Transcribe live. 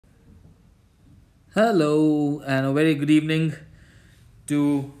Hello, and a very good evening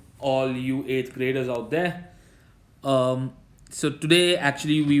to all you eighth graders out there. Um, so, today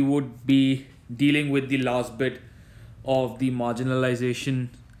actually we would be dealing with the last bit of the marginalization,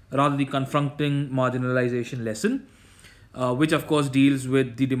 rather, the confronting marginalization lesson, which of course deals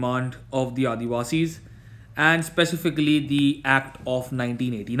with the demand of the Adivasis and specifically the Act of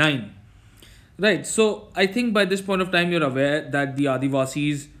 1989. Right. So I think by this point of time, you're aware that the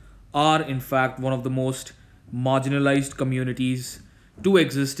Adivasis are, in fact, one of the most marginalized communities to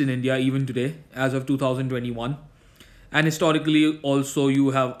exist in India even today, as of 2021. And historically, also,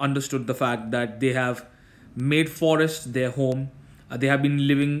 you have understood the fact that they have made forests their home. They have been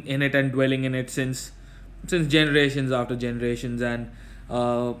living in it and dwelling in it since generations after generations, and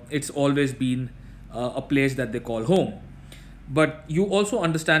it's always been a place that they call home. But you also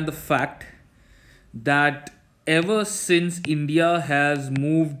understand the fact that ever since India has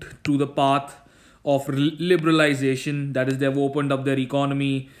moved to the path of liberalization, that is, they've opened up their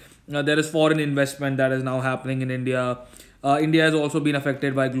economy, there is foreign investment that is now happening in India. India has also been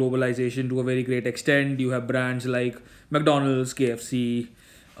affected by globalization to a very great extent. You have brands like McDonald's, KFC,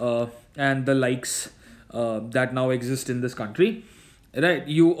 and the likes that now exist in this country. Right.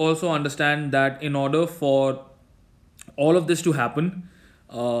 You also understand that in order for all of this to happen,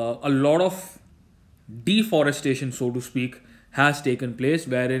 a lot of deforestation, so to speak, has taken place,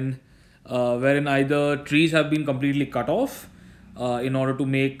 wherein either trees have been completely cut off in order to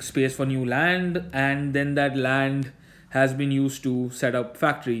make space for new land, and then that land has been used to set up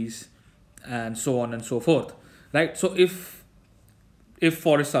factories and so on and so forth. Right. So if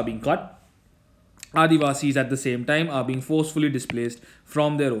forests are being cut, Adivasis at the same time are being forcefully displaced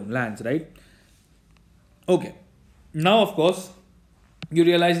from their own lands. Right. Okay. Now, of course, you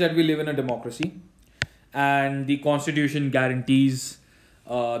realize that we live in a democracy and the constitution guarantees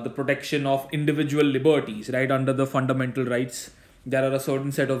the protection of individual liberties, right? Under the fundamental rights, there are a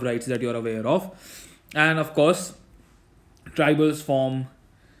certain set of rights that you're aware of. And of course, tribals form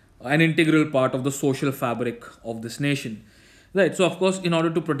an integral part of the social fabric of this nation, right? So, of course, in order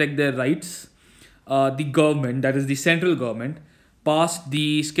to protect their rights, the government, that is the central government, passed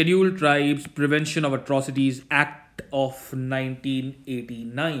the Scheduled Tribes Prevention of Atrocities Act of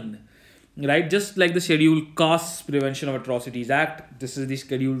 1989, right? Just like the Scheduled Castes Prevention of Atrocities Act, this is the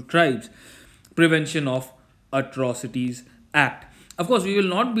Scheduled Tribes Prevention of Atrocities Act. Of course, we will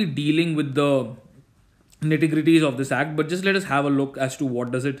not be dealing with the nitty-gritties of this act, but just let us have a look as to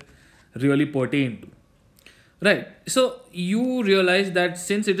what does it really pertain to. Right. So you realize that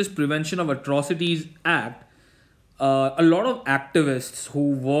since it is Prevention of Atrocities Act, a lot of activists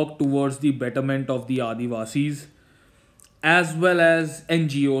who work towards the betterment of the Adivasis, as well as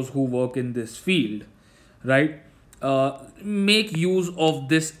NGOs who work in this field, right, make use of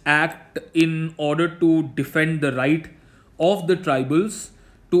this act in order to defend the right of the tribals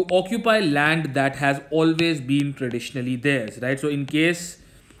to occupy land that has always been traditionally theirs, right? So, in case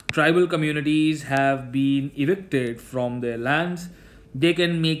tribal communities have been evicted from their lands, they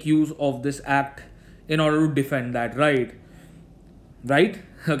can make use of this act in order to defend that right.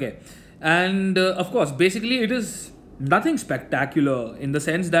 Okay. And of course, basically it is nothing spectacular in the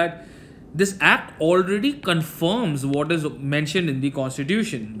sense that this act already confirms what is mentioned in the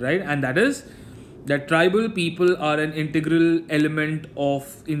constitution, right? And that is that tribal people are an integral element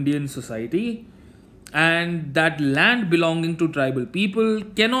of Indian society, and that land belonging to tribal people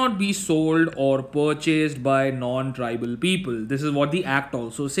cannot be sold or purchased by non-tribal people. This is what the act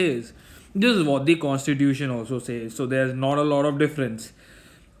also says. This is what the constitution also says. So there's not a lot of difference,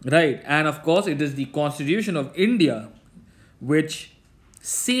 right? And of course, it is the Constitution of India which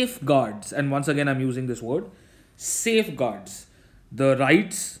safeguards, and once again, I'm using this word, safeguards the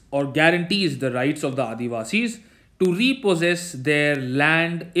rights or guarantees the rights of the Adivasis to repossess their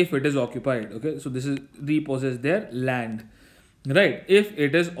land if it is occupied. Okay, so this is repossess their land, right? If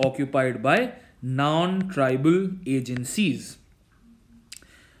it is occupied by non-tribal agencies.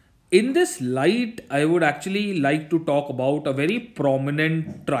 In this light, I would actually like to talk about a very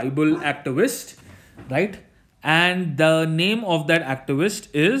prominent tribal activist, right? And the name of that activist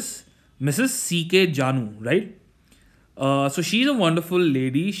is Mrs. C.K. Janu, right? So she's a wonderful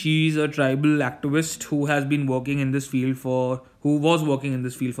lady. She's a tribal activist who has been working in this field who was working in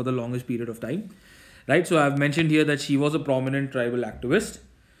this field for the longest period of time, right? So I've mentioned here that she was a prominent tribal activist.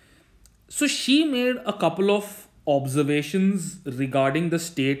 So she made a couple of observations regarding the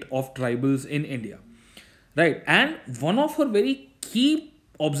state of tribals in India, right? And one of her very key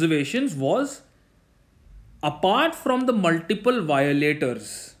observations was, apart from the multiple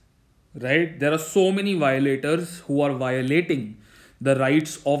violators, right? There are so many violators who are violating the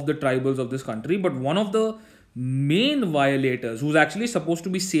rights of the tribals of this country. But one of the main violators, who's actually supposed to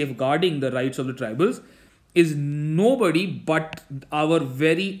be safeguarding the rights of the tribals, is nobody but our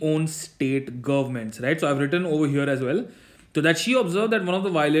very own state governments, right? So I've written over here as well. So that she observed that one of the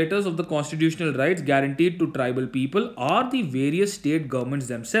violators of the constitutional rights guaranteed to tribal people are the various state governments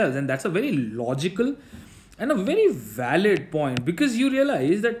themselves. And that's a very logical and a very valid point, because you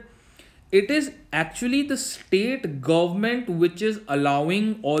realize that it is actually the state government which is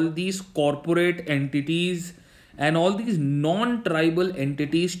allowing all these corporate entities and all these non-tribal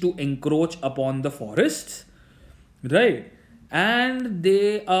entities to encroach upon the forests, right? And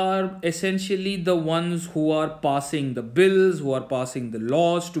they are essentially the ones who are passing the bills, who are passing the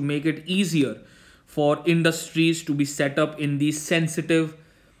laws to make it easier for industries to be set up in these sensitive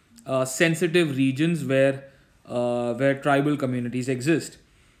regions where tribal communities exist.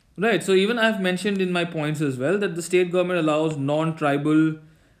 Right, so even I've mentioned in my points as well that the state government allows non-tribal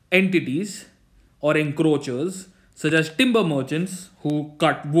entities or encroachers, such as timber merchants who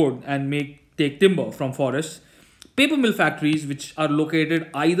cut wood and take timber from forests, paper mill factories which are located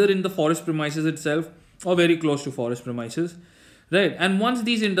either in the forest premises itself or very close to forest premises, right? And once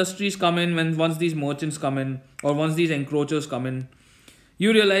these industries come in, once these merchants come in, or once these encroachers come in,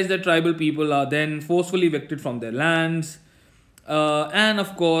 you realize that tribal people are then forcefully evicted from their lands. And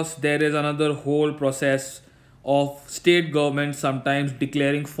of course, there is another whole process of state government sometimes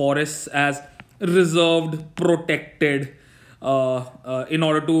declaring forests as reserved, protected, in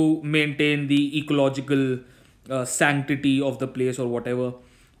order to maintain the ecological sanctity of the place or whatever.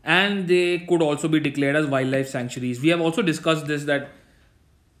 And they could also be declared as wildlife sanctuaries. We have also discussed this, that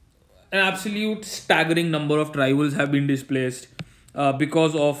an absolute staggering number of tribals have been displaced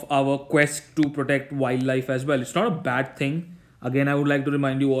because of our quest to protect wildlife as well. It's not a bad thing. Again, I would like to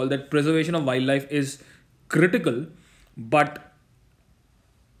remind you all that preservation of wildlife is critical, but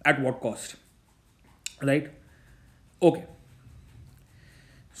at what cost, right? Okay.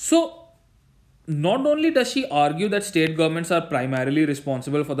 So, not only does she argue that state governments are primarily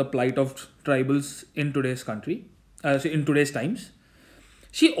responsible for the plight of tribals in today's country, in today's times,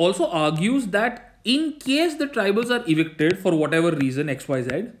 she also argues that in case the tribals are evicted for whatever reason,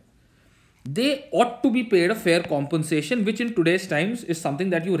 XYZ, they ought to be paid a fair compensation, which in today's times is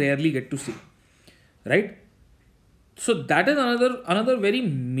something that you rarely get to see, right? So that is another very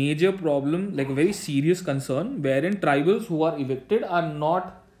major problem, like a very serious concern, wherein tribals who are evicted are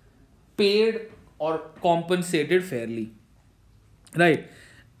not paid or compensated fairly, right?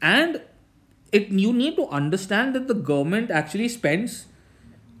 And you need to understand that the government actually spends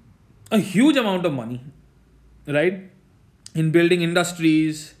a huge amount of money, right, in building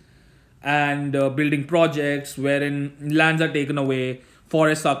industries and building projects wherein lands are taken away,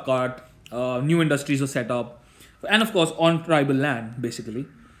 forests are cut, new industries are set up, and of course on tribal land basically.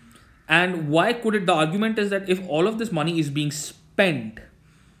 And why could it? The argument is that if all of this money is being spent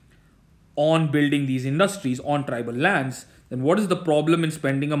on building these industries on tribal lands, then what is the problem in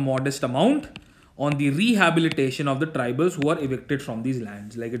spending a modest amount on the rehabilitation of the tribals who are evicted from these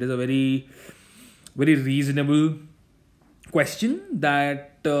lands? Like, it is a very, very reasonable question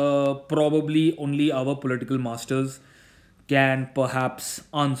that probably only our political masters can perhaps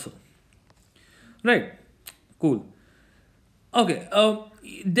answer. Right? Cool. Okay.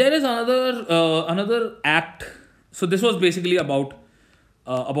 There is another act. So this was basically about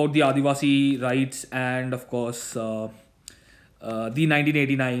the Adivasi rights and of course the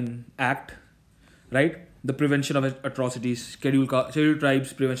 1989 Act, right? The Prevention of Atrocities, Scheduled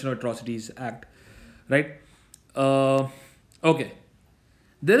Tribes Prevention of Atrocities Act, right? Okay.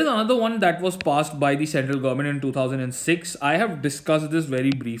 There is another one that was passed by the central government in 2006. I have discussed this very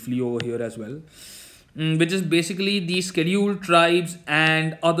briefly over here as well, which is basically the Scheduled Tribes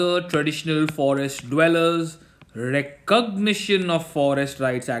and Other Traditional Forest Dwellers Recognition of Forest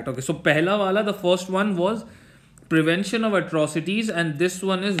Rights Act. Okay, so pehla wala, the first one was Prevention of Atrocities, and this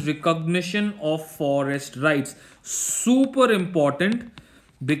one is Recognition of Forest Rights. Super important,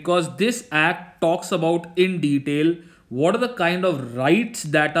 because this act talks about in detail what are the kind of rights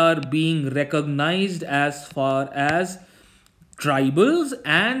that are being recognized as far as tribals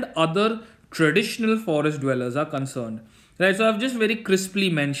and other traditional forest dwellers are concerned, right? So I've just very crisply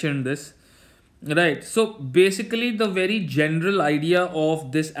mentioned this, right? So basically the very general idea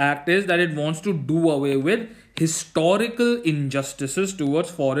of this act is that it wants to do away with historical injustices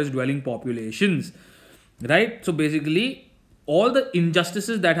towards forest dwelling populations, right? So basically all the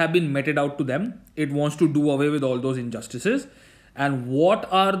injustices that have been meted out to them, it wants to do away with all those injustices. And what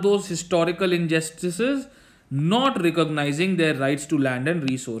are those historical injustices? Not recognizing their rights to land and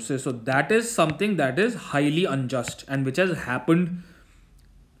resources. So that is something that is highly unjust and which has happened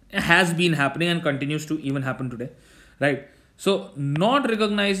has been happening and continues to even happen today, right? So not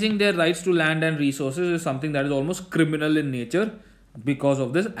recognizing their rights to land and resources is something that is almost criminal in nature because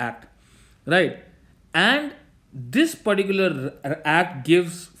of this act, right? And this particular act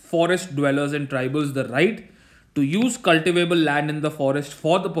gives forest dwellers and tribals the right to use cultivable land in the forest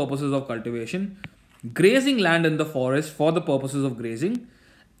for the purposes of cultivation, grazing land in the forest for the purposes of grazing,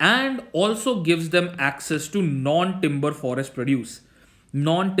 and also gives them access to non-timber forest produce.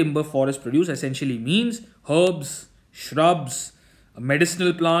 Non-timber forest produce essentially means herbs, shrubs,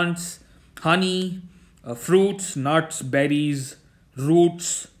 medicinal plants, honey, fruits, nuts, berries,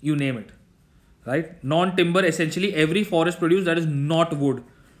 roots, you name it, right? Non-timber, essentially every forest produce that is not wood,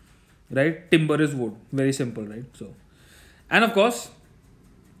 right? Timber is wood, very simple, right? So, and of course,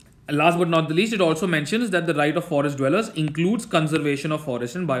 last but not the least, it also mentions that the right of forest dwellers includes conservation of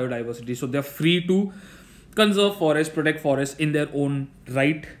forest and biodiversity. So they're free to conserve forests, protect forests in their own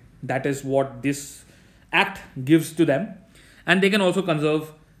right. That is what this act gives to them. And they can also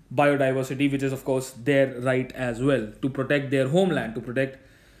conserve biodiversity, which is of course their right as well, to protect their homeland, to protect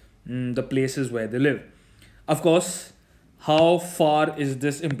the places where they live. Of course, how far is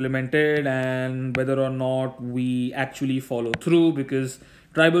this implemented and whether or not we actually follow through, because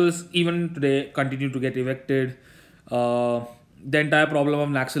tribals even today continue to get evicted. The entire problem of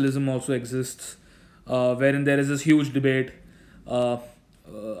Naxalism also exists, wherein there is this huge debate uh,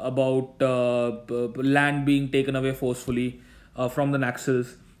 about land being taken away forcefully from the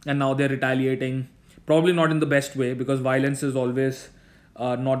Naxals, and now they're retaliating. Probably not in the best way, because violence is always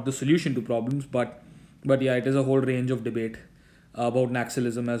not the solution to problems. But yeah, it is a whole range of debate about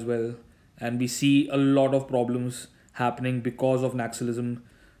Naxalism as well, and we see a lot of problems happening because of Naxalism,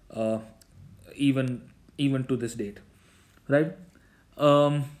 uh, even to this date, right?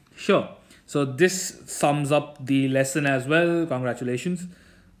 Sure. So this sums up the lesson as well. Congratulations.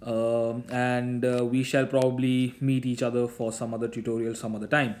 And we shall probably meet each other for some other tutorial some other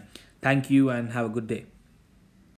time. Thank you and have a good day.